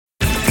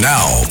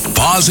Now,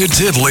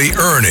 Positively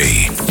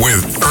Ernie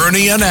with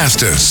Ernie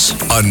Anastas,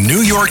 a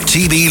New York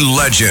TV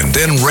legend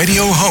and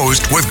radio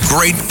host with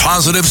great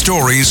positive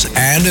stories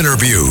and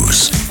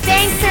interviews.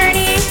 Thanks,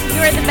 Ernie.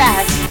 You're the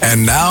best.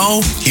 And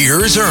now,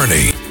 here's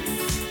Ernie.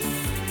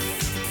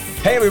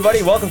 Hey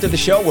everybody, welcome to the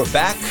show. We're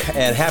back,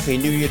 and Happy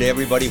New Year to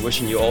everybody.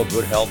 Wishing you all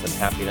good health and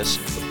happiness,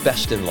 the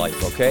best in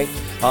life, okay?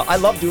 I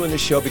love doing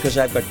this show because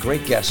I've got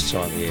great guests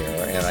on the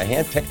air, and I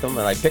handpicked them,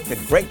 and I picked a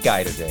great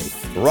guy today.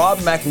 Rob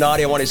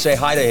Magnotti, I want to say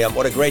hi to him.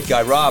 What a great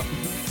guy. Rob,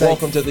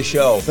 welcome to the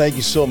show. Thank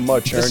you so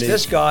much, Ernie.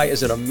 This guy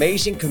is an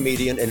amazing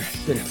comedian, an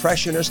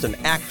impressionist, an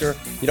actor.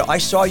 You know, I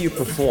saw you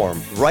perform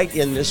right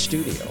in this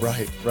studio.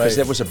 Right. Because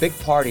there was a big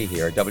party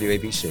here at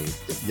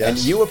WABC. Yes. And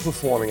you were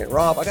performing it.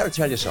 Rob, I got to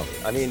tell you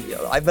something. I mean,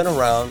 I've been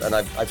around, and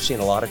I've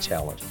seen a lot of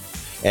talent.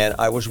 And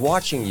I was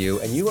watching you,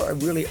 and you are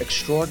really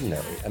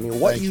extraordinary. I mean,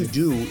 what you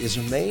do is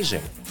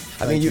amazing.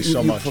 I mean, you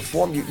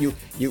perform.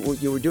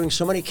 You were doing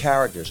so many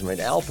characters. I mean,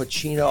 Al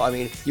Pacino. I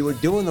mean, you were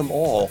doing them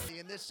all.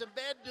 And there's some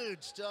bad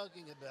dudes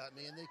talking about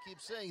me, and they keep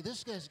saying,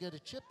 this guy's got a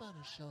chip on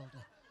his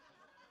shoulder.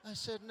 I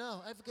said,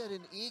 no, I've got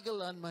an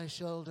eagle on my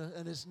shoulder,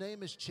 and his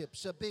name is Chip,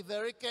 so be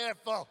very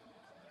careful.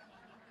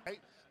 Right?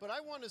 But I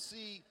want to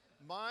see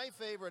my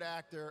favorite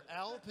actor,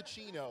 Al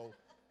Pacino,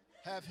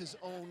 have his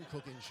own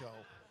cooking show.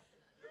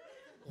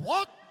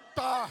 What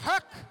the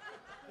heck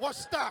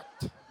was that?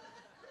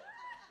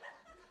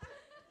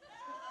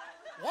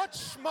 What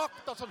schmuck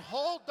doesn't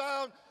hold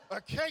down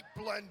a cake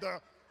blender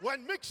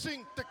when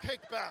mixing the cake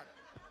batter?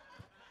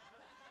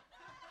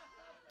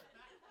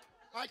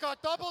 I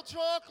got double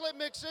chocolate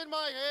mix in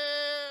my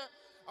hair.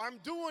 I'm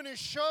doing a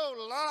show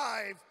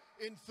live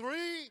in 3,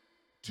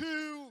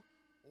 2,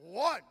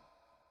 1.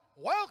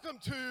 Welcome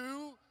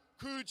to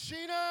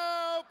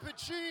Cucino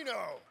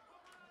Pacino.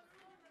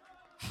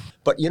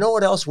 But you know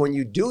what else? When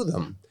you do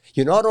them,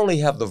 you not only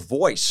have the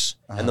voice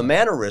and the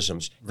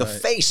mannerisms, the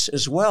face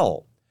as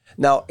well.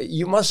 Now,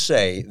 you must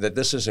say that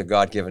this is a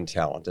God-given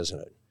talent, isn't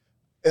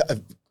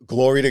it?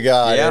 Glory to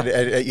God.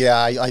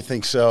 Yeah. I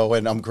think so.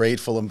 And I'm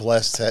grateful and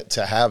blessed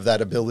to have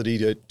that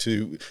ability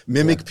to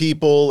mimic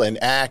people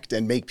and act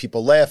and make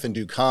people laugh and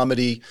do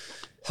comedy.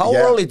 How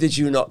early did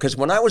you know? Because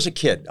when I was a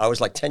kid, I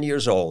was like 10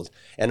 years old,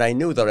 and I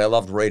knew that I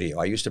loved radio.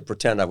 I used to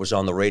pretend I was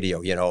on the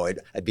radio. You know,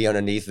 I'd be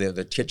underneath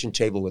the kitchen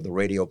table with the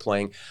radio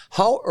playing.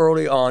 How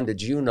early on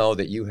did you know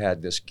that you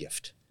had this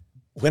gift?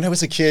 When I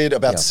was a kid,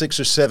 about 6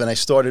 or 7, I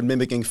started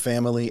mimicking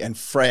family and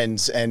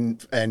friends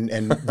and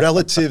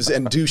relatives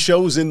and do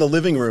shows in the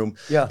living room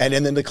and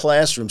in the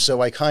classroom. So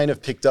I kind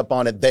of picked up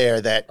on it there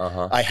that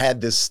I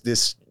had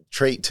this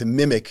trait to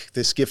mimic,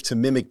 this gift to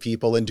mimic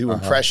people and do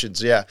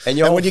impressions, And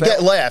when you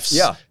get laughs,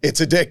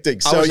 it's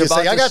addicting. So you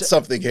say, I got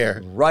something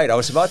here. Right. I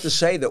was about to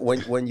say that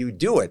when you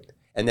do it,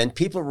 and then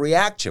people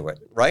react to it,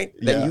 right?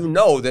 Then you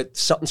know that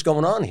something's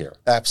going on here.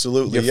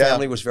 Absolutely, Your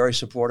family was very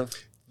supportive?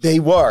 They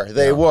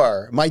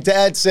were. My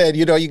dad said,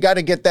 you know, you got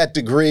to get that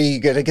degree, you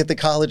got to get the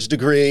college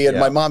degree. And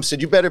my mom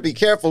said, you better be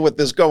careful with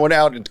this going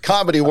out in the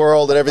comedy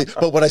world and everything.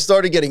 But when I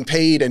started getting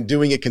paid and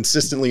doing it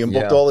consistently and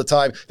booked all the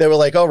time, they were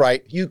like, all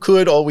right, you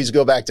could always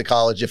go back to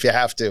college if you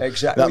have to.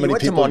 Exactly. You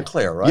went to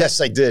Montclair, right?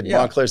 Yes, I did.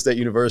 Montclair State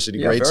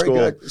University, great very school.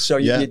 Good. So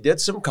you did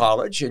some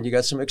college and you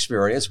got some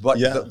experience, but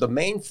the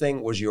main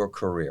thing was your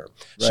career.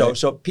 Right.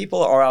 So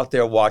people are out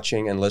there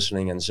watching and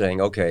listening and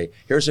saying, okay,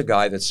 here's a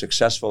guy that's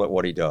successful at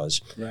what he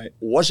does. Right.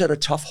 Was it a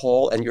tough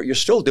haul? And you're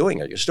still doing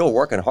it. You're still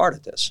working hard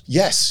at this.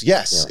 Yes.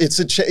 Yeah.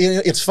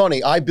 It's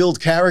funny. I build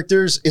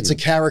characters. It's a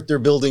character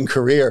building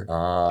career.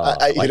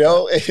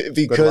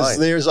 Because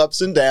there's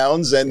ups and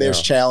downs and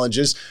there's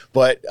challenges,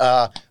 but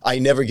I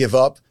never give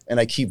up and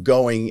I keep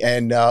going.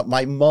 And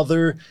my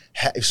mother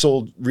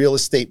sold real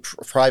estate,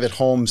 private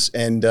homes,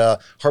 and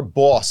her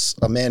boss,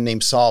 a man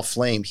named Saul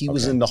Flame, he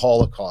was in the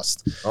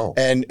Holocaust. Oh.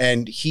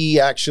 And he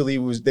actually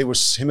him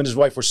and his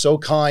wife were so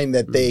kind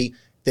that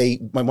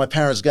when my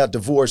parents got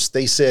divorced,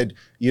 they said,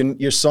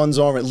 your sons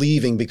aren't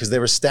leaving because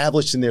they're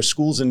established in their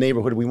schools and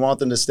neighborhood. We want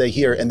them to stay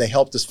here. And they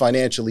helped us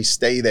financially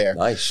stay there.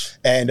 Nice.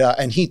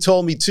 And he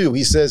told me too,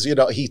 he says, you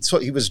know, he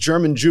was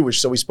German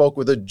Jewish. So he spoke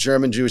with a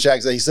German Jewish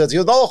accent. He says,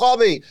 you know,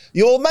 Hobby,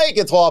 you'll make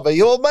it, Hobby.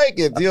 You'll make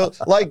it.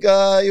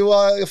 You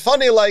are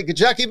funny like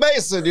Jackie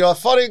Mason. You're a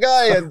funny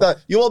guy and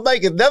you will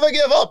make it. Never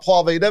give up,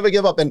 Hobby. Never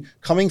give up. And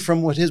coming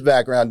from his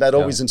background, that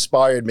always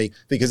inspired me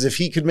because if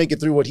he could make it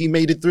through what he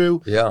made it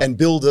through and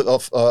build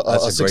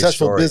a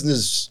successful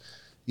business,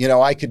 you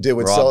know, I could do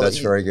it. Rob, so that's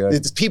very good.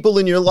 It's people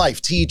in your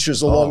life,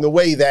 teachers along the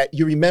way that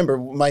you remember.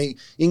 My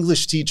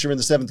English teacher in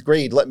the 7th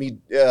grade let me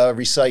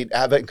recite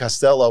Abbott and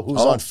Costello, who's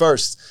on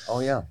first.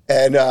 Oh, yeah.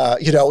 And,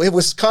 it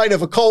was kind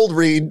of a cold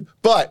read,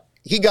 but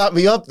he got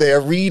me up there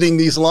reading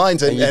these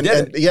lines. And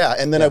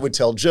then I would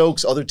tell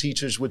jokes. Other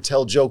teachers would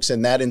tell jokes,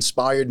 and that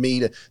inspired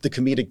me to the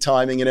comedic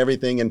timing and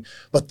everything.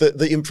 But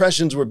the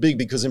impressions were big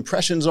because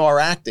impressions are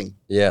acting.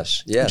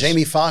 Yes, yes.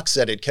 Jamie Foxx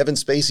said it. Kevin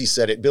Spacey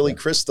said it. Billy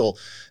Crystal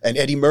and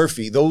Eddie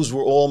Murphy. Those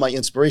were all my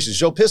inspirations.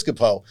 Joe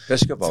Piscopo.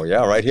 Piscopo,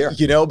 yeah, right here.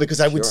 You know,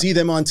 because I would see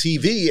them on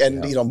TV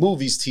and, you know,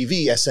 movies,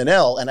 TV,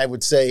 SNL, and I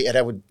would say, and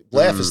I would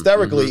laugh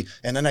hysterically,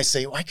 and then I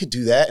say, I could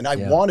do that, and I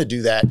want to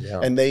do that,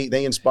 and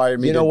they inspired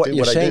me to do what I do.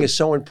 You know what you're saying is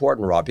so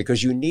important, Rob,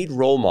 because you need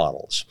role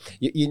models.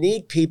 You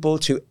need people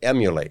to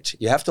emulate.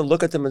 You have to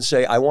look at them and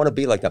say, I want to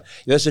be like them.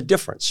 There's a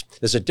difference.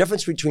 There's a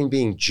difference between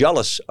being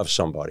jealous of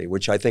somebody,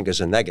 which I think is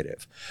a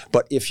negative,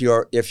 but if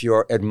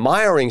you're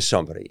admiring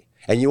somebody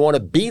and you want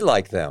to be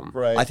like them,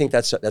 I think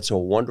that's a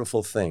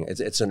wonderful thing.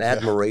 It's an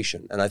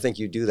admiration, and I think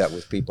you do that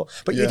with people.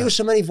 But you do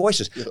so many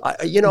voices.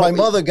 My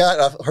mother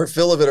got her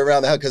fill of it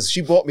around the house because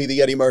she bought me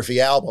the Eddie Murphy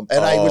album,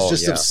 and I was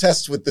just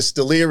obsessed with the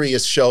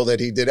Delirious show that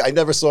he did. I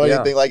never saw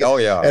anything like it. Oh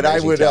yeah, and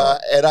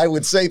I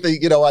would say things.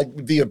 You know,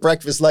 I'd be at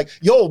breakfast like,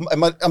 "Yo,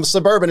 I'm a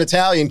suburban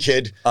Italian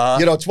kid.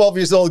 You know, 12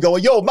 years old,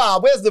 going, yo,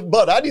 Mom, where's the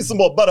butter? I need some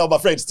more butter on my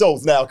French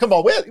toast now. Come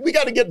on, we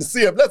got to get the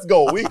syrup. Let's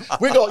go. We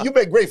go. You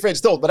make great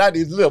French toast, but I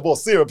need a little more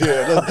syrup here."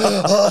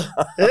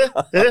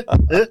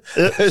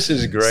 This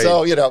is great.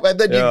 So, you know, and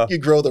then you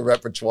grow the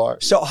repertoire.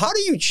 So how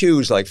do you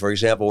choose, like, for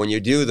example, when you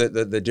do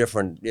the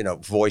different, you know,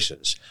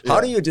 voices, how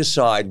do you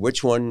decide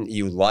which one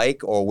you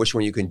like or which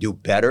one you can do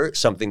better,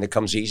 something that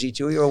comes easy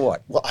to you or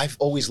what? Well, I've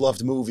always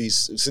loved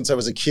movies since I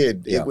was a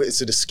kid. It's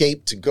an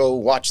escape to go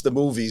watch the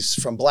movies,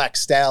 from Black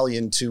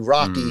Stallion to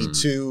Rocky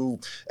to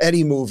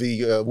any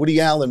movie, Woody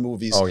Allen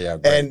movies. Oh, yeah.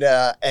 Great.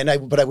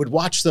 But I would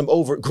watch them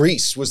over.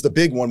 Grease was the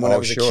big one when I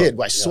was a kid.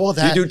 I saw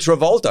that. You do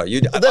Travolta.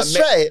 That's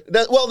right.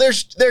 Well,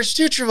 there's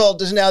two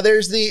Travoltas now.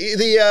 There's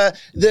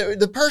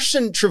the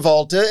person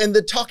Travolta and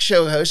the talk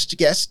show host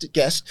guest,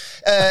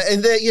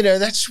 and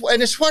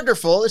it's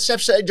wonderful.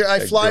 Except I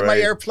fly my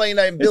airplane.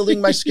 I'm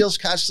building my skills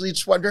constantly.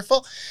 It's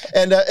wonderful.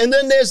 And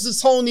then there's the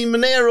Tony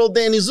Manero,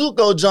 Danny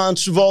Zuko, John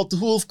Travolta,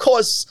 who of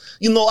course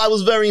I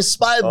was very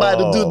inspired by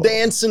to do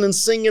dancing and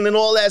singing and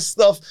all that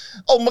stuff.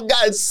 Oh my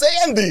God,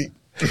 Sandy.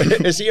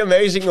 Is he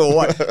amazing or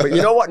what? But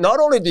you know what? Not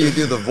only do you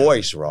do the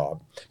voice,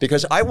 Rob,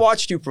 because I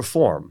watched you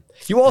perform,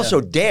 you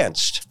also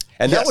danced.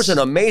 And that was an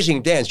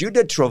amazing dance. You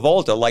did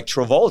Travolta like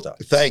Travolta.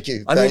 Thank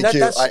you.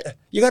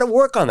 You got to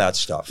work on that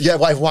stuff. Yeah,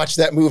 well, I've watched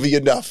that movie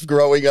enough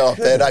growing up,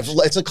 and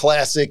it's a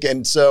classic.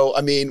 And so,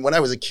 I mean, when I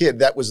was a kid,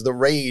 that was the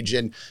rage,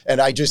 and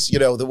I just,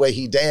 the way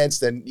he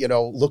danced, and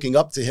looking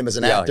up to him as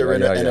an actor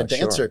and a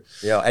dancer.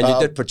 Sure. Yeah, and you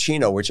did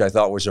Pacino, which I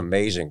thought was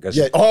amazing.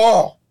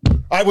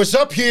 I was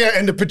up here,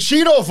 and the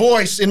Pacino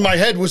voice in my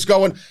head was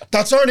going,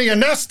 "That's Ernie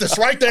Anastas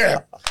right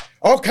there."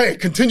 Okay,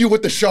 continue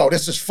with the show.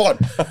 This is fun.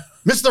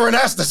 Mr.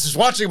 Anastas is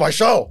watching my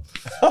show.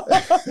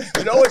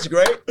 You know what's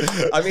great?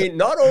 I mean,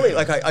 not only,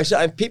 like I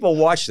said, people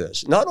watch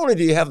this, not only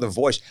do you have the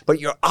voice, but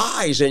your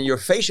eyes and your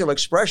facial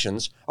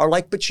expressions are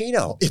like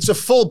Pacino. It's a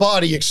full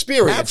body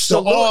experience.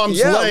 Absolutely. The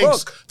arms,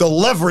 legs, the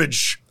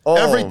leverage.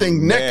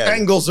 Everything, neck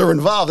angles are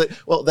involved.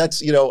 Well,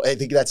 that's, I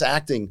think that's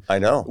acting. I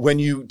know. When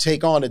you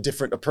take on a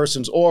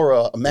person's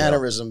aura,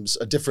 mannerisms,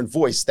 a different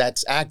voice,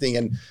 that's acting.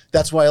 And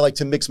that's why I like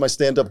to mix my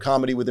stand-up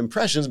comedy with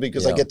impressions,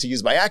 because I get to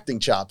use my acting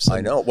chops. I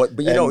know. But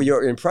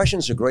your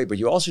impressions are great, but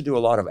you also do a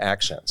lot of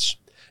accents.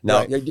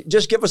 Now,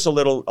 just give us a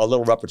little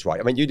repertoire.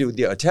 I mean, you do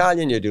the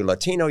Italian, you do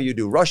Latino, you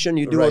do Russian,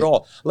 you do it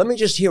all. Let me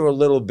just hear a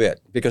little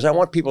bit, because I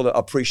want people to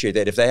appreciate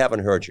that if they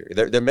haven't heard you.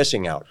 They're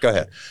missing out. Go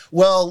ahead.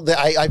 Well,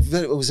 I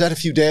was at a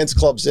few dance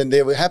clubs, and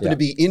there happened to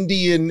be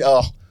Indian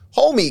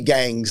homie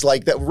gangs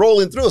like that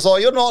rolling through. So,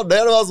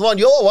 there was one,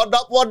 yo, what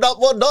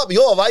up?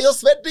 Yo, why you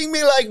sweating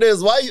me like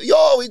this? Why,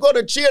 yo, we're going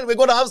to chill. We're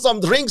going to have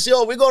some drinks,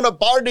 yo. We're going to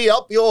party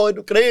up, yo.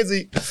 It's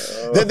crazy.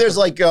 Then there's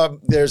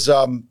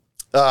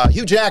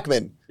Hugh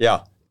Jackman.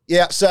 Yeah.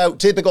 Yeah, so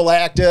typical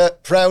actor,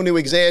 prone to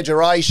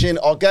exaggeration.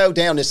 I'll go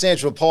down to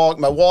Central Park.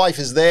 My wife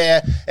is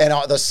there, and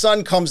the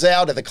sun comes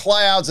out of the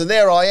clouds, and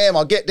there I am.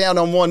 I'll get down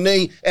on one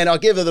knee, and I'll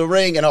give her the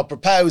ring, and I'll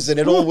propose, and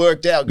it all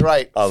worked out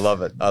great. I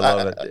love it.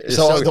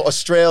 So the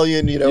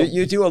Australian,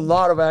 You do a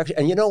lot of action.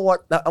 And you know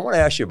what? I want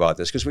to ask you about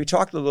this, because we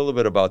talked a little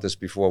bit about this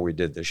before we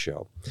did this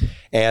show.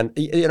 And,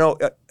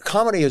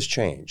 comedy has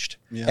changed.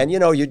 Yeah. And,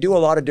 you do a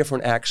lot of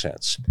different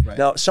accents. Right.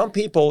 Now, some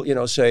people,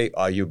 say,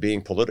 are you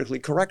being politically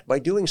correct by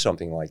doing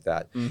something like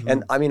that? Mm-hmm.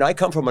 And, I mean, I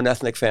come from an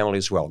ethnic family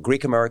as well,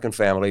 Greek-American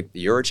family.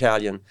 You're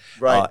Italian.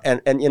 Right.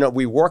 And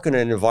we work in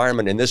an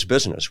environment in this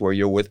business where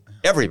you're with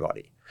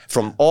everybody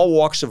from all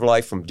walks of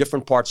life, from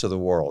different parts of the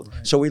world.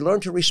 Right. So we learn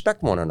to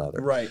respect one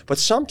another. Right. But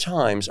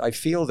sometimes I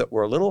feel that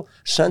we're a little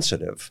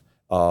sensitive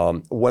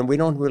when we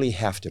don't really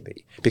have to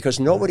be, because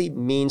nobody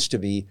means to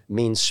be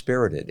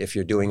mean-spirited if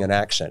you're doing an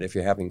accent, if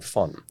you're having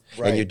fun,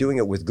 and you're doing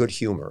it with good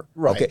humor.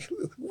 Right. Okay,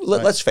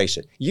 let's face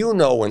it. You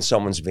know when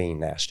someone's being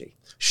nasty.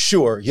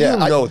 Sure, yeah.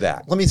 You know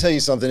that. Let me tell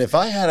you something. If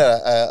I had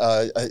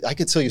I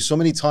could tell you so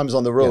many times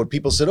on the road,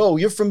 people said, "Oh,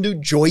 you're from New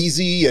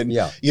Jersey," and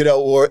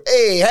or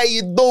 "Hey, how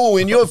you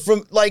doing? You're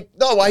from,"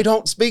 no, I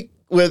don't speak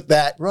with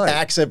that Right.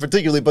 accent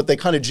particularly, but they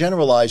kind of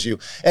generalize you.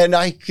 And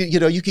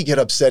you could get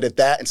upset at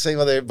that and say,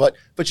 well,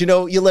 but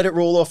you let it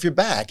roll off your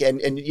back,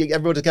 and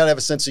everyone's got to have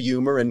a sense of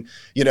humor, and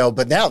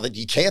but now that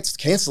you can't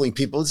canceling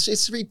people,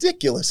 it's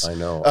ridiculous. I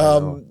know.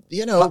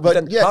 But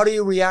then how do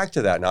you react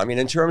to that now? I mean,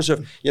 in terms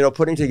of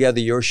putting together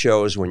your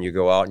shows when you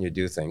go out and you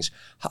do things,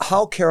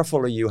 how careful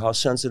are you? How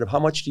sensitive? How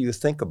much do you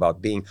think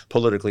about being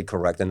politically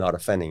correct and not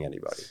offending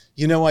anybody?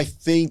 I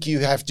think you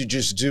have to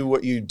just do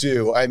what you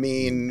do. I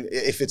mean,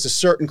 if it's a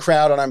certain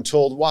crowd and I'm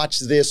told, watch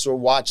this or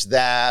watch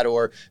that,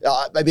 or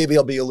maybe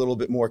I'll be a little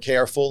bit more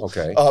careful.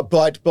 Okay.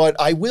 But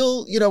I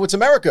will, it's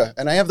America,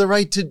 and I have the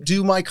right to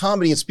do my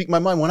comedy and speak my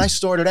mind. When I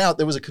started out,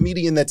 there was a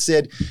comedian that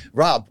said,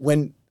 Rob,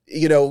 when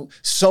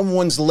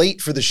someone's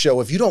late for the show,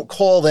 if you don't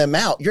call them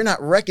out, you're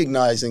not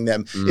recognizing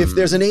them. If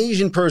there's an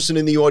Asian person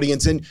in the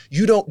audience and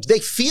they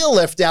feel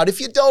left out if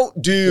you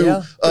don't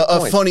do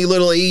a funny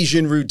little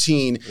Asian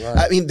routine. Right.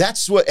 I mean,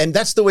 that's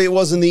the way it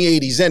was in the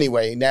 80s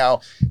anyway.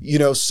 Now,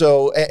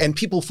 and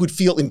people would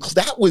feel,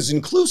 that was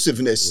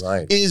inclusiveness,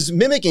 is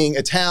mimicking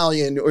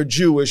Italian or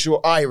Jewish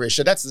or Irish.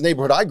 And that's the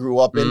neighborhood I grew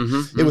up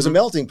in. It was a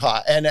melting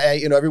pot, and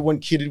everyone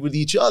kidded with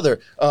each other.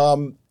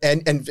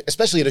 And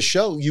especially at a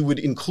show, you would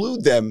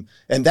include them,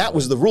 and that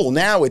was the rule.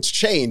 Now it's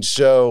changed.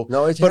 So,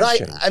 no, it but has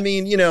changed. I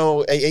mean,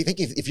 I think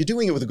if you're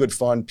doing it with a good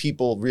fun,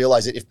 people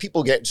realize it. If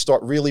people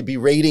start really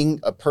berating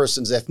a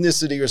person's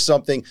ethnicity or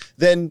something,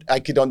 then I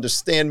could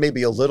understand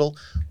maybe a little.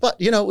 But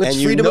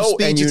it's freedom of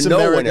speech. And you it's know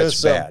America, when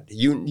it's bad.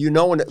 You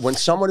know when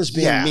someone is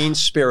being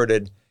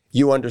mean-spirited.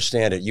 You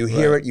understand it. You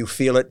hear it. You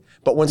feel it.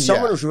 But when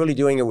someone is really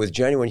doing it with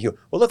genuine humor,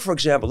 well, look, for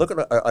example, look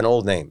at an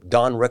old name,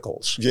 Don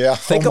Rickles. Yeah.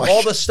 Think of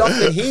all the stuff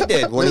that he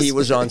did when he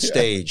was on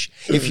stage.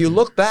 If you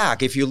look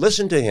back, if you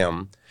listen to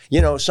him,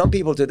 some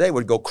people today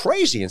would go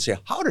crazy and say,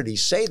 how did he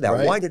say that?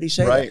 Right. Why did he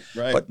say that?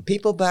 Right. But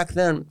people back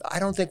then, I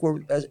don't think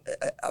were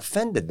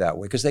offended that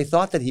way because they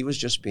thought that he was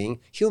just being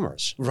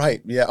humorous.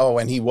 Right. Yeah. Oh,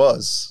 and he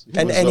was.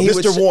 And he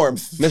Mr. would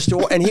Warmth.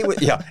 And he would,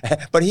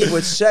 but he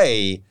would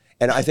say,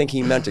 and I think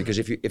he meant it because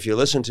if you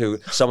listen to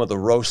some of the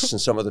roasts and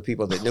some of the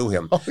people that knew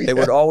him, they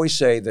would always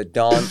say that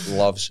Don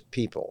loves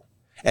people.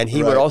 And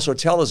he would also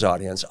tell his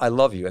audience, I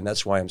love you, and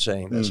that's why I'm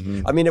saying this.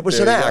 I mean, it was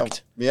an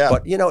act,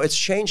 but, it's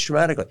changed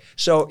dramatically.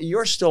 So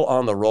you're still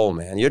on the roll,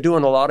 man. You're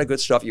doing a lot of good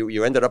stuff.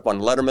 You ended up on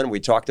Letterman.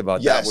 We talked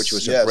about that, which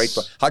was a great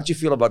 – how did you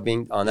feel about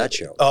being on that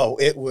show? Oh,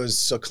 it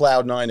was a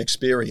Cloud 9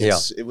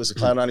 experience. It was a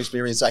Cloud 9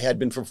 experience. I had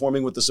been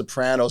performing with The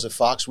Sopranos at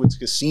Foxwoods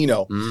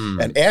Casino.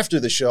 And after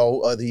the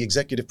show, the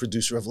executive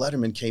producer of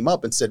Letterman came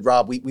up and said,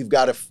 Rob, we've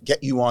got to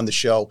get you on the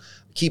show.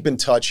 Keep in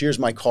touch. Here's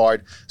my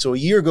card. So a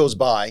year goes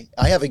by.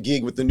 I have a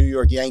gig with the New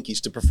York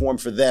Yankees to perform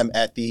for them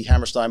at the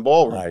Hammerstein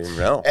Ballroom. I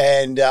know.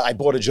 And I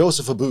bought a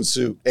Joseph Abboud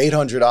suit,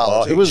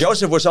 $800.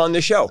 Joseph was on the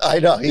show. I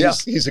know.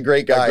 He's a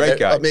great guy. A great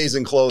guy.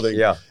 Amazing clothing.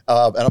 Yeah.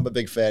 And I'm a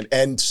big fan.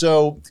 And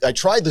so I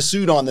tried the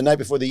suit on the night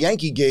before the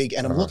Yankee gig,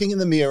 and I'm looking in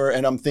the mirror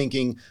and I'm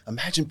thinking,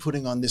 imagine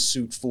putting on this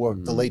suit for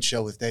The Late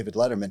Show with David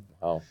Letterman.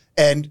 Oh.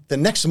 And the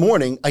next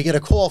morning, I get a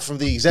call from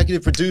the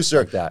executive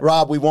producer,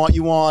 Rob, we want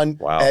you on,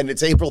 and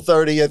it's April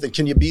 30th, and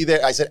can you be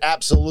there? I said,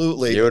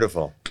 absolutely.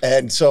 Beautiful.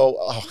 And so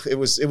it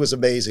was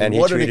amazing. And he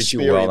what treated an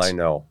experience. you well, I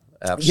know.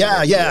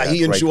 Absolutely. Yeah.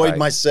 He enjoyed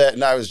my set,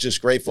 and I was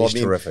just grateful.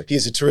 He's terrific.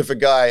 He's a terrific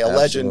guy, a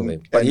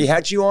legend. But he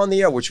had you on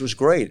the air, which was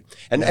great.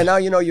 And now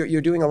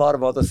you're doing a lot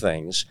of other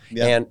things.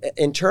 Yeah. And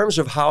in terms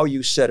of how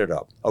you set it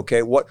up,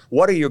 okay, what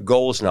are your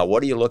goals now?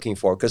 What are you looking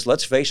for? Because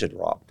let's face it,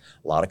 Rob,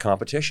 a lot of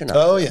competition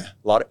out there.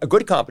 A lot of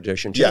good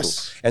competition too.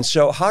 Yes. And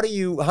so how do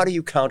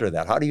you counter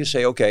that? How do you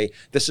say, okay,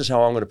 this is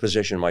how I'm going to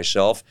position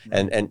myself?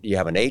 And you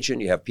have an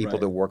agent, you have people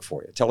that work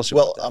for you. Tell us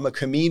about that. I'm a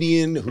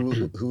comedian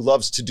who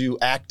loves to do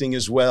acting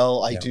as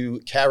well. I do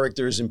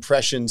characters,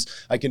 impressions.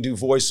 I can do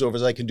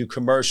voiceovers. I can do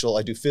commercial.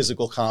 I do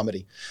physical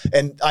comedy.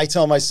 And I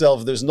tell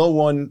myself there's no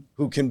one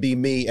who can be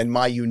me and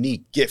my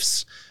unique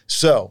gifts.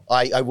 So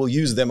I will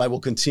use them. I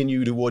will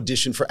continue to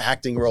audition for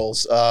acting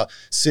roles,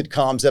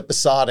 sitcoms,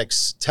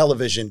 episodics,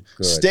 television,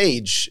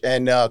 stage,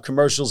 and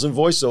commercials and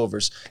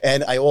voiceovers.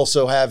 And I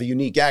also have a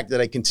unique act that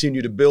I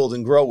continue to build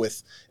and grow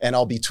with, and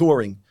I'll be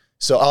touring.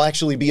 So I'll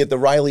actually be at the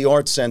Riley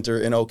Arts Center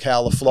in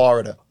Ocala,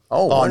 Florida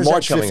on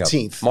March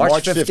 15th.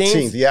 March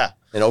 15th? Yeah.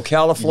 In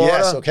Ocala, Florida?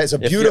 Yes, okay. It's a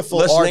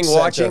beautiful arts center.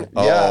 Watching?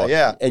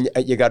 Yeah. And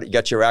you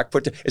got your act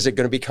put Is it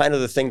going to be kind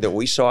of the thing that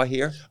we saw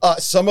here?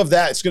 Some of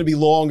that. It's going to be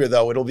longer,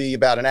 though. It'll be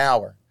about an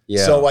hour.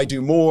 Yeah. So I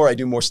do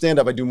more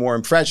stand-up, I do more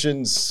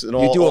impressions. And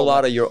you do a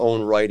lot of your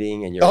own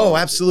writing and your own,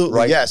 absolutely.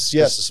 Right? Yes.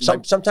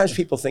 Sometimes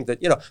people think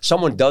that,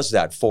 someone does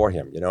that for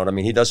him. You know what I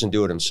mean? He doesn't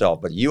do it himself.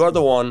 But you are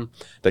the one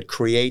that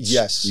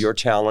creates your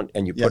talent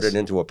and you put it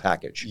into a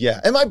package.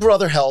 Yeah. And my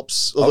brother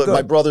helps.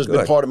 My brother's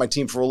been part of my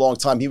team for a long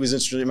time. He was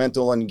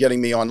instrumental in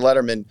getting me on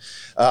Letterman.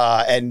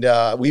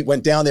 And we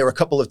went down there a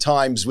couple of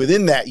times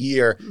within that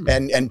year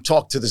and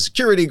talked to the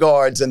security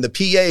guards and the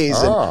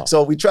PAs. And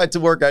so we tried to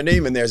work our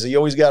name in there. So you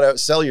always got to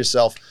sell yourself.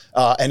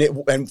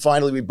 And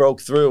finally we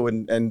broke through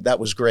and that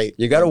was great.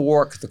 You got to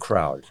work the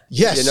crowd.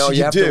 Yes,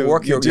 you have to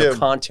work your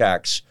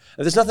contacts.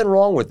 And there's nothing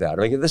wrong with that.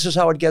 I mean, this is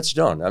how it gets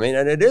done. I mean,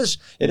 and it is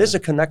a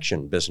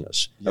connection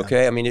business,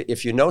 okay? I mean,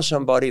 if you know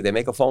somebody, they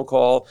make a phone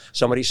call,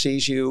 somebody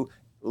sees you,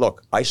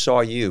 look, I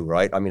saw you,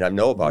 right? I mean, I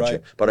know about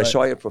you, but I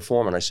saw you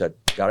perform and I said,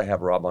 got to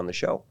have Rob on the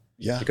show.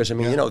 Yeah. Because, I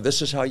mean,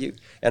 this is how you,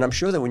 and I'm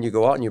sure that when you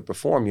go out and you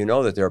perform, you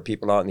know that there are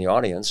people out in the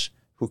audience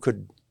who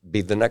could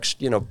be the next,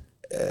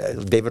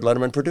 David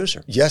Letterman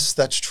producer. Yes,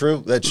 that's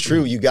true. That's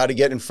true. You got to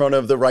get in front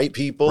of the right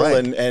people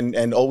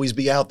and always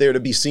be out there to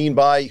be seen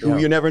by who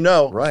you never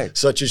know,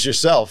 such as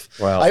yourself.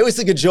 Wow. I always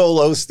think of Joel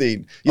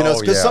Osteen,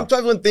 because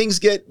sometimes when things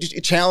get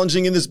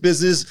challenging in this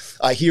business,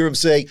 I hear him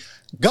say,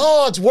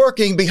 God's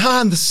working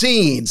behind the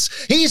scenes.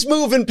 He's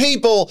moving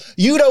people.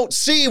 You don't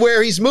see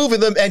where he's moving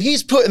them, and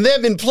he's putting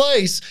them in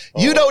place.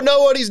 You don't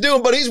know what he's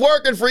doing, but he's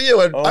working for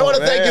you. And I want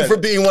to thank you for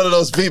being one of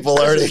those people,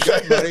 Ernie.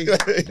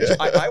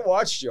 I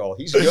watched Joel.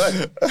 He's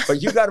good.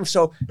 But you got him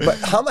so. But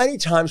how many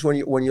times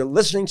when you're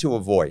listening to a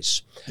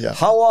voice,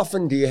 how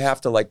often do you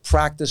have to like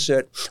practice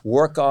it,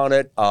 work on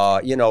it,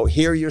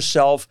 hear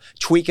yourself,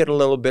 tweak it a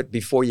little bit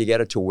before you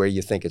get it to where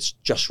you think it's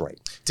just right?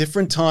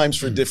 Different times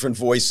for different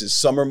voices.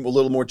 Some are a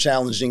little more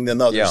challenging than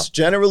others. Yeah.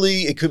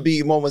 Generally, it could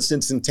be almost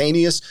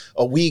instantaneous,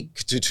 a week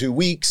to 2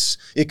 weeks.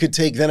 It could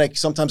take,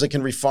 sometimes I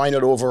can refine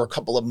it over a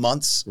couple of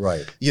months.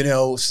 Right.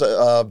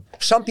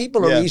 Some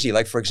people are easy.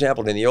 Like, for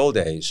example, in the old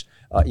days,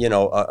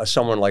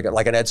 someone like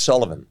an Ed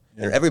Sullivan.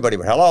 And everybody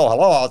would,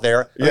 hello out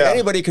there. I mean,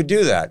 anybody could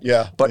do that.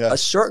 Yeah. But a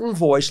certain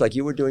voice, like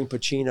you were doing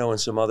Pacino and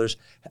some others,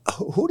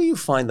 who do you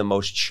find the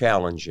most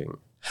challenging?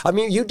 I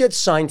mean, you did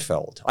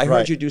Seinfeld. I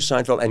heard you do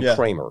Seinfeld and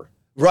Kramer.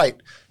 Right.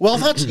 Well,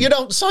 that's,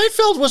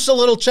 Seinfeld was a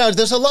little challenge.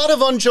 There's a lot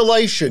of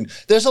undulation.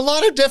 There's a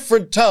lot of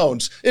different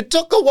tones. It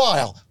took a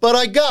while, but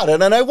I got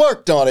it and I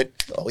worked on it.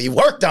 Oh, he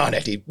worked on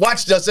it. He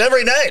watched us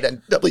every night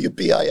on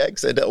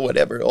WPIX and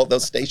whatever, all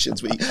those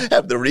stations we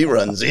have the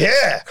reruns.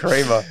 Yeah.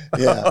 Kramer.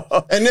 Yeah.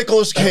 And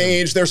Nicolas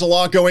Cage, there's a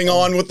lot going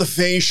on with the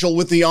facial,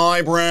 with the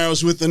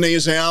eyebrows, with the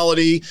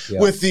nasality,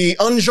 with the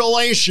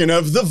undulation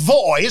of the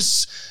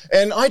voice.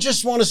 And I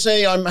just want to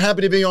say I'm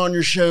happy to be on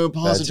your show,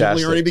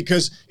 Positively Ernie,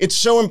 because it's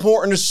so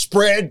important to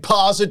spread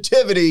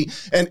positivity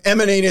and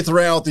emanate it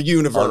throughout the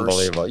universe.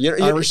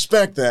 Unbelievable. I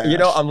respect that.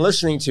 I'm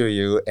listening to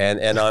you,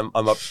 and I'm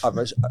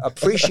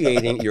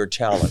appreciating your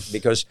talent,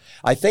 because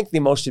I think the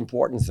most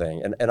important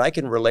thing, and I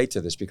can relate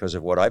to this because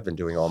of what I've been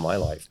doing all my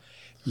life,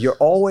 you're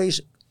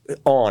always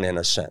on, in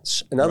a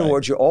sense. In other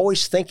words, you're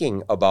always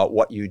thinking about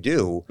what you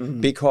do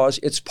because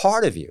it's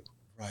part of you.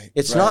 Right.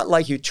 It's not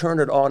like you turn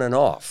it on and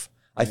off.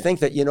 I think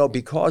that,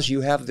 because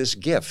you have this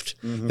gift,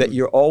 that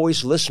you're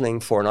always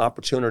listening for an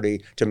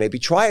opportunity to maybe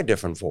try a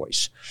different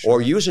voice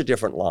or use a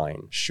different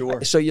line.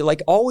 Sure. So you're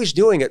like always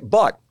doing it,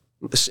 but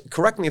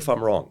correct me if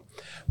I'm wrong,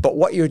 but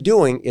what you're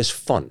doing is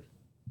fun.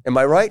 Am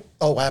I right?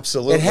 Oh,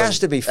 absolutely. It has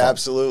to be fun.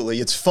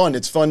 Absolutely. It's fun.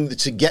 It's fun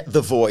to get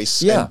the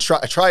voice and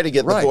try to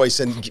get the voice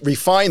and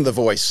refine the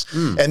voice.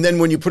 And then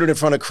when you put it in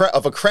front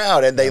of a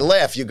crowd and they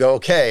laugh, you go,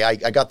 okay,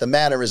 I got the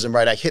mannerism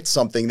right. I hit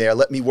something there.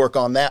 Let me work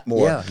on that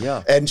more.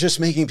 Yeah. And just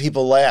making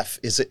people laugh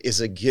is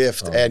a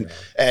gift. And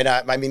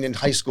I mean, in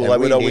high school, I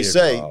would always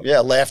say,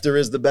 laughter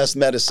is the best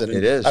medicine. And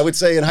it is. I would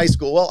say in high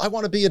school, well, I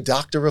want to be a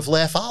doctor of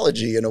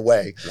laughology in a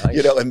way,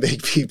 and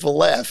make people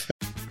laugh.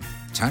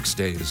 Tax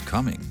day is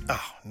coming.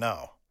 Oh,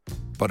 no.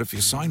 But if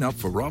you sign up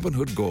for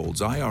Robinhood Gold's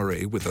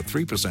IRA with a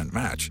 3%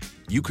 match,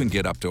 you can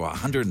get up to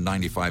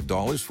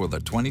 $195 for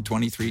the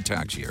 2023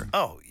 tax year.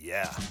 Oh,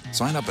 yeah.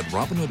 Sign up at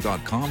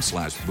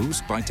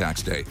Robinhood.com/boost by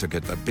tax day to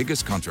get the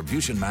biggest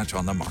contribution match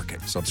on the market.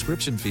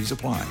 Subscription fees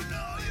apply.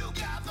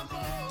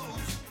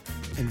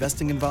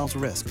 Investing involves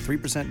risk.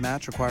 3%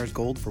 match requires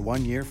gold for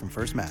 1 year from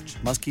first match.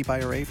 Must keep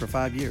IRA for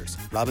 5 years.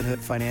 Robinhood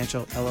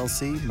Financial,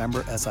 LLC,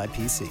 member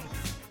SIPC.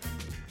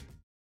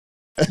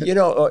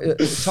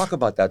 Talk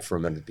about that for a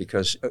minute,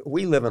 because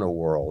we live in a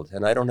world,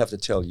 and I don't have to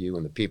tell you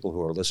and the people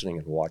who are listening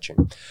and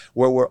watching,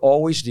 where we're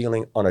always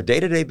dealing on a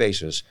day-to-day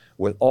basis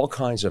with all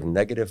kinds of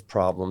negative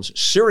problems,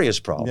 serious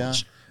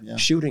problems,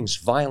 shootings,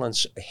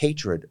 violence,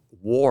 hatred,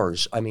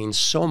 wars. I mean,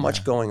 so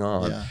much going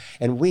on.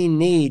 And we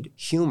need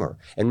humor.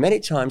 And many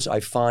times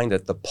I find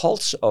that the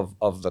pulse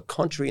of the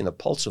country and the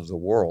pulse of the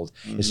world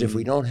is if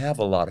we don't have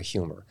a lot of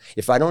humor.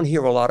 If I don't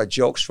hear a lot of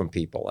jokes from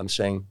people, I'm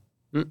saying,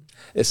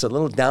 it's a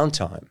little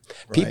downtime.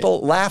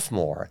 People laugh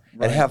more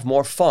and have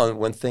more fun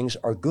when things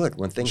are good,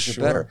 when things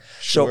are better.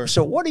 So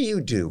what do you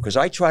do? Because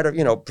I try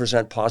to,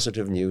 present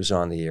positive news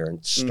on the air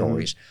and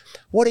stories.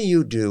 What do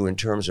you do in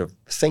terms of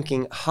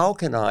thinking, how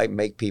can I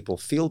make people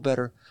feel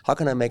better? How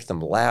can I make them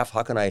laugh?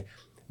 How can I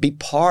be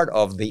part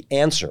of the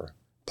answer,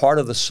 part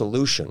of the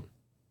solution?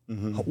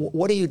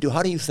 What do you do?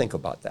 How do you think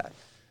about that?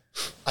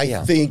 I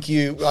think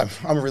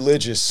I'm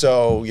religious,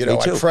 so, I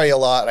pray a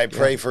lot. I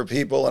pray for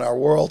people in our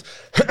world,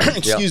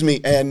 excuse me.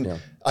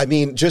 And I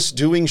mean, just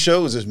doing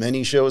shows, as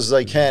many shows as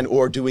I can,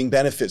 or doing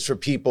benefits for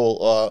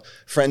people,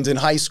 friends in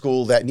high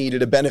school that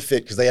needed a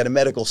benefit because they had a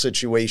medical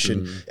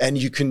situation, and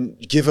you can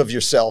give of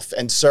yourself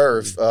and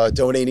serve,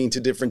 donating to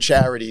different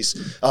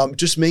charities.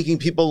 Just making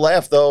people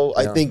laugh, though,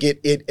 I think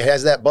it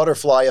has that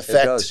butterfly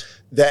effect.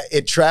 That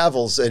it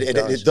travels,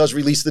 it does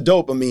release the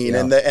dopamine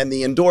and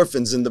the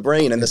endorphins in the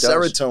brain and the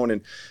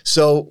serotonin.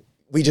 So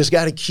we just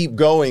got to keep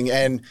going,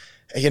 and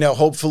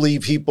hopefully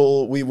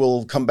we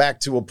will come back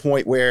to a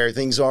point where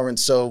things aren't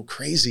so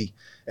crazy,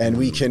 and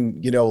we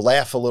can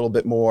laugh a little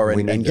bit more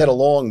and get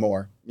along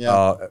more.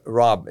 Yeah.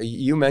 Rob,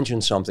 you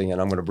mentioned something, and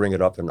I'm going to bring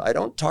it up, and I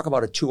don't talk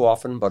about it too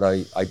often, but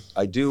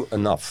I do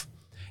enough.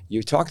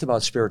 You talked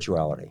about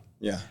spirituality.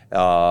 Yeah.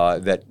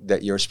 That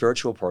you're a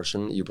spiritual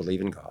person, you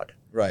believe in God.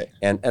 Right.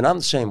 And I'm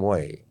the same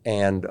way.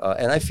 And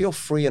I feel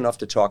free enough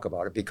to talk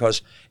about it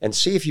because, and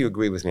see if you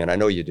agree with me, and I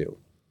know you do.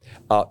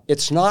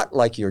 It's not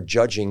like you're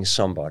judging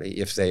somebody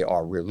if they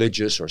are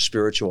religious or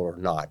spiritual or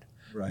not.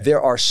 Right.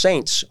 There are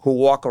saints who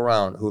walk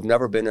around who've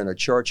never been in a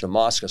church, a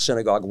mosque, a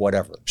synagogue,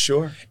 whatever.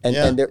 Sure.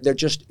 And they're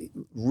just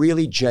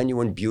really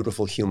genuine,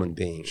 beautiful human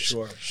beings.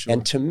 Sure.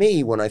 And to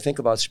me, when I think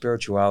about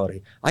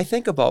spirituality, I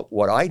think about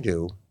what I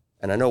do,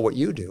 and I know what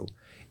you do.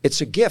 It's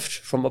a gift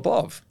from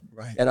above.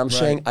 Right. And I'm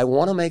saying I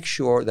want to make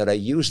sure that I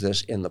use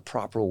this in the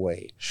proper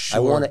way. Sure. I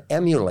want to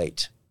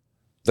emulate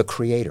the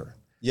Creator.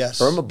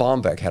 Yes. Irma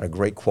Bombeck had a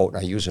great quote, and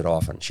I use it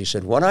often. She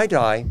said, when I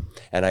die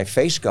and I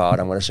face God,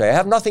 I'm going to say, I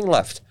have nothing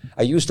left.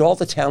 I used all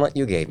the talent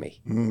you gave me.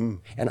 Mm-hmm.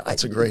 And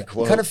that's a great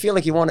quote. You kind of feel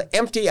like you want to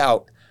empty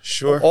out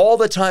Sure. all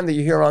the time that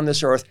you're here on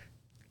this earth,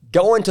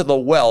 go into the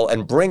well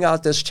and bring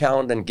out this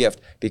talent and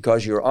gift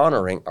because you're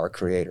honoring our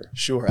Creator.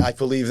 Sure. I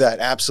believe that.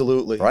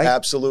 Absolutely. Right?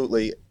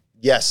 Absolutely.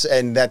 Yes,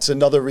 and that's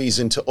another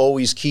reason to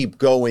always keep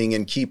going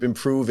and keep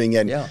improving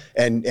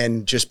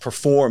and just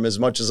perform as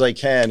much as I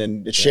can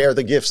and share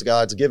the gifts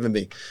God's given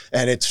me.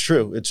 And it's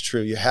true. It's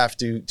true. You have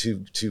to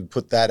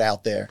put that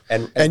out there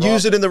and Rob,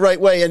 use it in the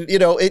right way. And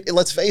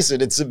let's face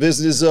it, it's a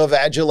business of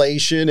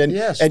adulation and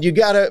you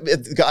gotta.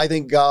 I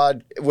think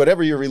God,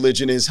 whatever your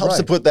religion is, helps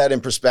to put that in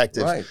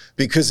perspective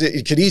because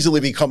it could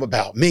easily become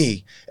about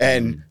me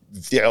and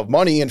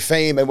money and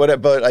fame and whatever.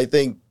 But I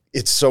think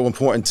it's so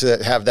important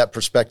to have that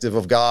perspective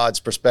of God's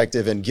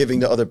perspective and giving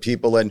to other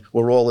people, and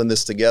we're all in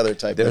this together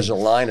type There's thing. a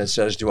line that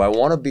says, do I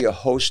want to be a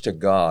host to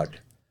God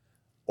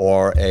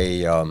or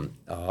a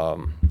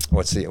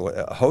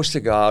host to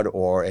God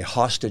or a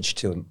hostage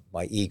to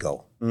my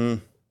ego?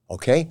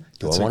 Okay?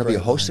 Do I want to be a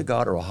host to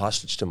God or a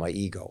hostage to my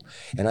ego?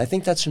 And I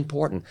think that's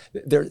important.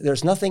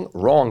 There's nothing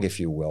wrong, if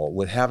you will,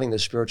 with having the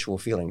spiritual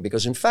feeling,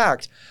 because in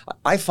fact,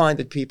 I find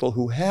that people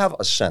who have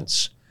a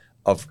sense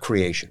of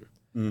creation,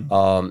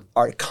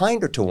 are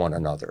kinder to one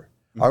another,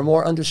 are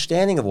more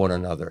understanding of one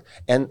another,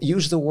 and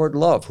use the word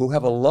love, who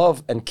have a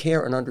love and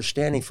care and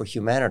understanding for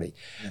humanity.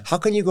 How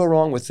can you go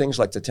wrong with things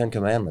like the Ten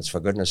Commandments, for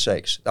goodness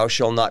sakes? Thou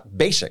shalt not,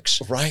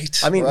 basics. Right.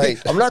 I mean,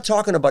 I'm not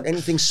talking about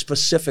anything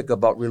specific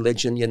about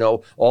religion,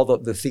 all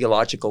the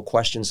theological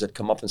questions that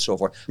come up and so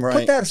forth. Right.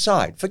 Put that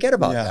aside. Forget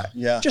about that.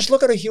 Yeah. Just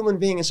look at a human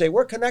being and say,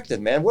 we're connected,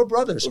 man. We're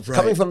brothers,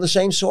 coming from the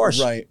same source.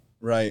 Right.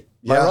 Right.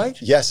 Am I right?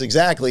 Yes,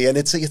 exactly. And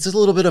it's a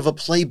little bit of a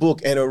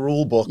playbook and a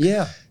rule book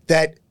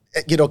that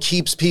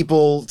keeps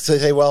people to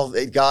say, well,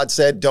 God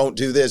said, don't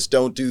do this,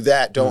 don't do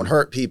that, don't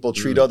hurt people,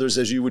 treat others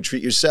as you would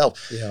treat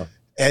yourself. Yeah.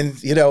 And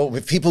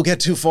if people get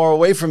too far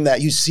away from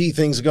that, you see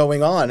things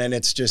going on, and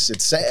it's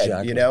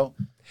sad,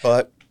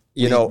 But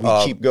we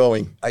keep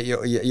going.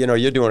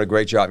 You're doing a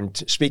great job.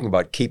 And speaking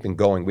about keeping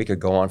going, we could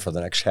go on for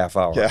the next half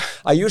hour. Yeah.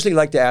 I usually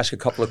like to ask a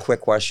couple of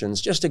quick questions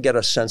just to get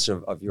a sense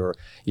of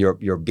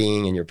your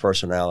being and your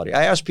personality.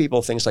 I ask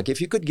people things like, if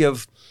you could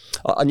give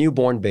a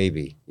newborn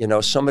baby,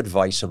 some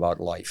advice about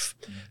life,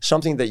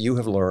 something that you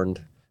have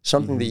learned,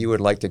 something that you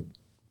would like to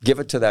give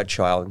it to that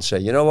child and say,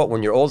 you know what,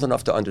 when you're old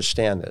enough to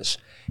understand this,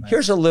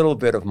 here's a little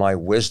bit of my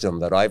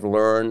wisdom that I've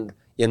learned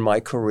in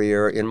my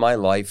career, in my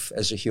life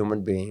as a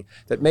human being,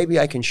 that maybe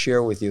I can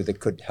share with you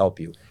that could help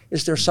you.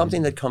 Is there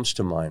something that comes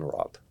to mind,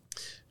 Rob?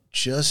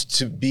 Just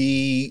to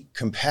be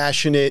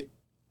compassionate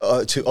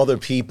to other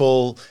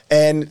people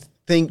and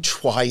think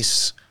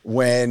twice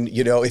when,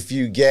 if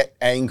you get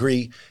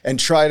angry, and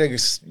try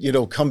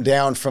to, come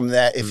down from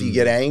that if you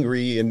get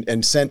angry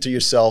and center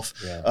yourself,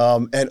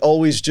 and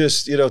always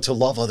just, to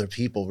love other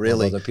people,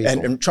 really,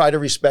 and try to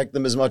respect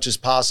them as much as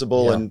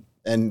possible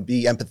and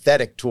be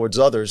empathetic towards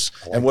others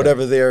and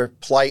whatever their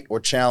plight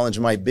or challenge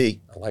might be.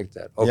 I like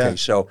that. Okay,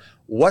 so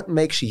what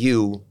makes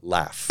you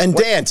laugh? And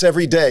dance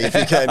every day if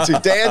you can too.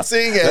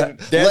 Dancing and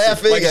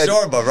laughing. Like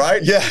Zorba,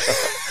 right? Yeah.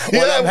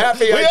 When I'm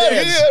happy, I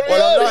dance.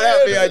 When I'm not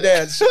happy, I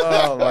dance.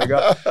 Oh my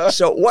God.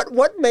 So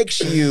what makes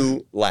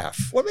you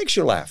laugh? What makes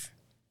you laugh?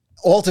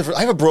 all different.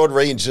 I have a broad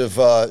range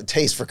of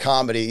taste for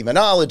comedy,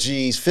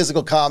 monologies,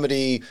 physical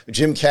comedy,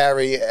 Jim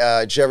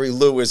Carrey, Jerry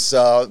Lewis,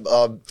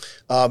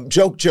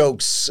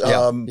 jokes.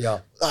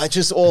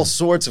 Just all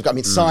sorts of. I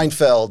mean,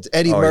 Seinfeld,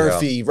 Eddie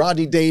Murphy,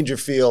 Rodney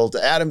Dangerfield,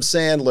 Adam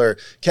Sandler,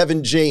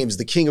 Kevin James,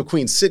 the King of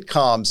Queens,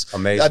 sitcoms.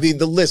 Amazing. I mean,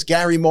 the list.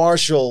 Gary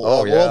Marshall,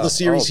 all the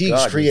series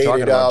he's created. You're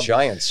talking about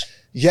giants.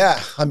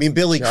 Yeah, I mean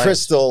Billy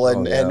Crystal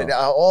and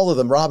all of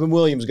them. Robin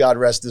Williams, God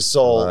rest his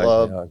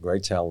soul.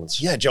 Great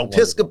talents. Yeah, Joe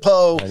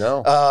Piscopo. I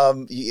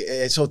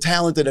know. So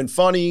talented and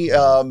funny,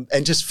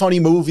 and just funny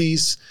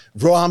movies,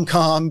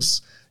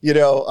 rom-coms. You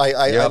know,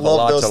 I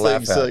love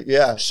those things.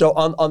 Yeah. So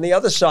on the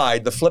other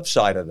side, the flip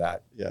side of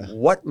that,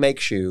 what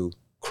makes you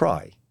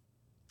cry?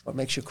 What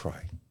makes you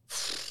cry?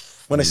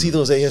 When I see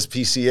those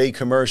ASPCA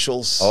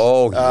commercials.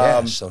 Oh,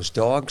 yes, those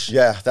dogs.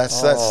 Yeah,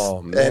 that's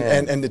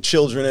and the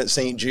children at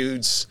St.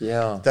 Jude's.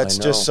 Yeah, that's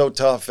just so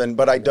tough.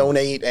 But I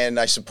donate and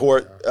I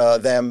support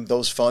them,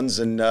 those funds,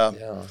 and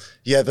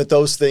but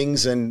those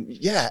things, and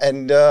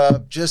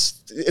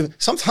just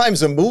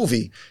sometimes a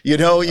movie. You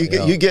know,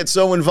 you get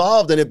so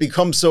involved and it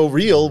becomes so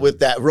real with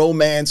that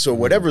romance or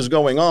whatever's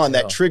going on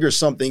that triggers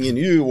something in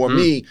you or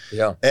me.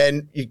 Yeah,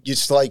 and you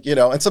just like, you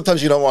know, and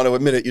sometimes you don't want to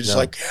admit it. You're just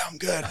like, I'm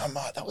good.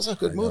 That was a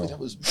good movie.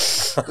 That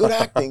was good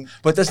acting.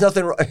 But there's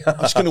nothing wrong. I'm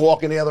just going to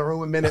walk in the other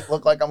room a minute,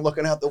 look like I'm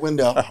looking out the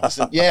window.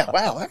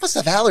 Wow, I must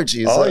have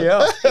allergies. Oh,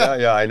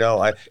 yeah, I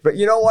know. But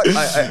you know what?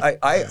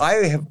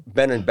 I have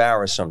been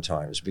embarrassed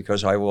sometimes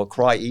because I will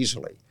cry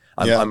easily.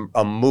 I'm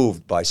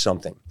moved by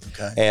something.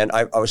 Okay. And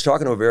I was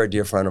talking to a very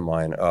dear friend of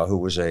mine who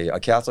was a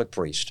Catholic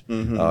priest,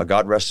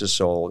 God rest his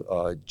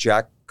soul,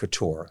 Jack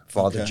Couture,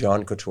 Father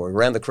John Couture. He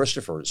ran the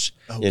Christophers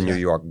in New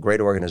York, great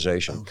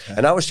organization. Okay.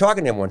 And I was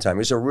talking to him one time.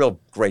 He's a real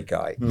great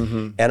guy.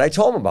 And I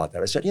told him about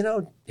that. I said, you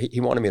know, he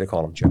wanted me to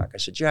call him Jack. I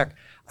said, Jack,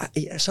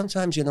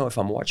 sometimes, you know, if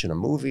I'm watching a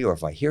movie or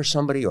if I hear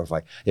somebody or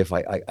if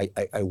I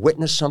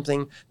witness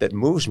something that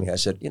moves me, I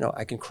said, you know,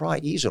 I can cry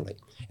easily.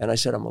 And I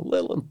said, I'm a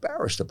little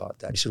embarrassed about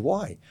that. He said,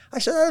 why? I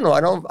said, I don't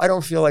know. I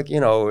don't feel like, you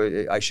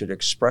know, I should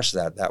express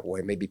that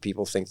way. Maybe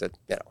people think that,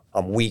 you know,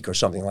 I'm weak or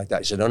something like that.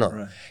 He said, no.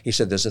 Right. He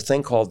said, there's a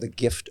thing called the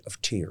gift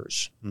of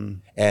tears.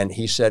 And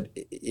he said,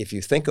 if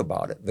you think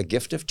about it, the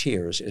gift of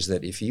tears is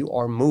that if you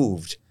are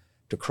moved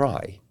to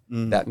cry,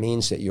 that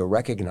means that you're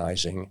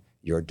recognizing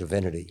your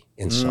divinity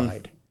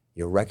inside.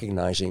 You're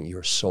recognizing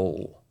your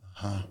soul,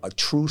 a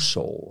true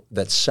soul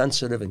that's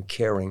sensitive and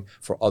caring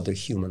for other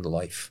human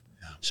life.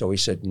 So he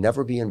said,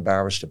 never be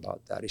embarrassed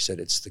about that. He said,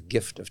 it's the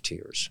gift of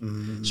tears.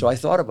 So I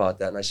thought about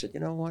that and I said, you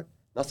know what?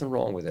 Nothing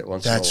wrong with it.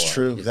 That's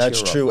true.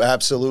 That's true.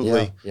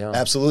 Absolutely.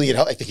 Absolutely.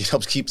 I think it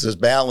helps keep us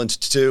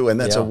balanced too. And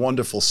that's a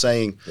wonderful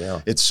saying.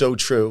 It's so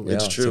true.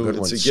 It's true.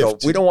 It's a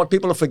gift. So we don't want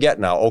people to forget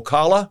now.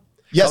 Ocala.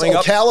 Yes,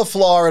 Ocala,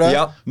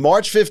 Florida,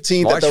 March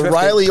 15th at the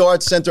Riley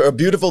Arts Center, a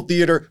beautiful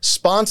theater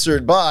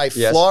sponsored by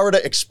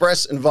Florida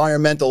Express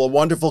Environmental, a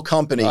wonderful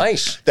company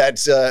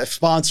that's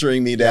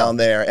sponsoring me down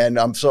there. And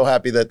I'm so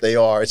happy that they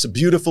are. It's a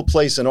beautiful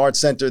place, an art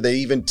center. They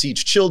even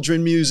teach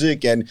children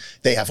music, and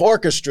they have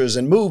orchestras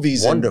and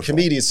movies and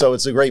comedians. So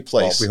it's a great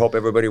place. Well, we hope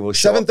everybody will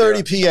show up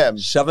 7:30 p.m.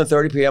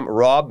 7:30 p.m.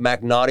 Rob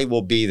Magnotti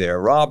will be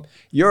there. Rob,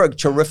 you're a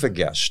terrific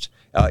guest.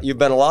 You've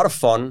been a lot of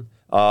fun.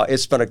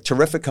 It's been a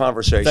terrific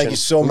conversation. Thank you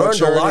so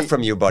much. Learned a lot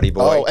from you, buddy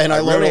boy. Oh, and I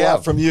learned a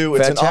lot from you.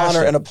 It's an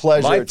honor and a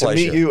pleasure to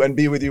meet you and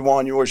be with you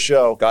on your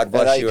show. God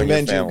bless you and your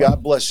family. I commend you.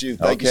 God bless you.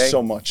 Thank you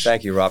so much.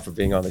 Thank you, Rob, for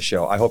being on the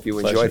show. I hope you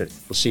enjoyed it.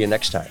 We'll see you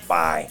next time.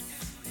 Bye.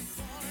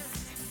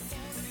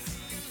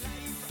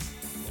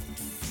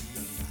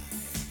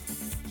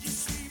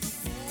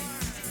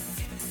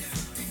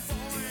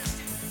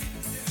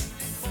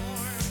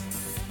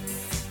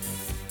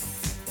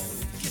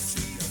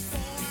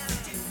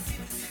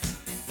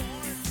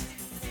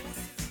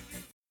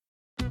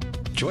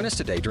 Join us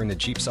today during the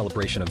Jeep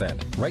Celebration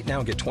event. Right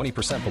now, get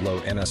 20% below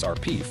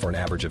MSRP for an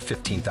average of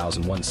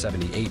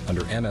 $15,178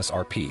 under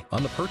MSRP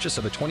on the purchase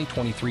of a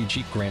 2023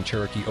 Jeep Grand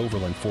Cherokee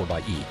Overland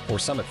 4xE or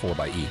Summit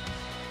 4xE.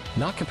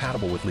 Not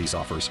compatible with lease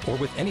offers or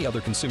with any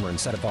other consumer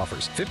incentive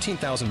offers.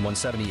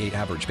 $15,178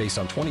 average based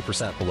on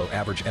 20% below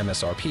average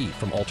MSRP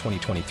from all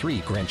 2023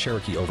 Grand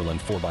Cherokee Overland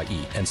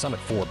 4xE and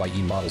Summit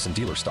 4xE models in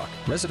dealer stock.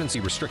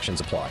 Residency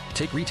restrictions apply.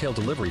 Take retail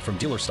delivery from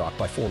dealer stock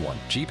by 4/1.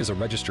 Jeep is a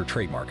registered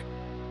trademark.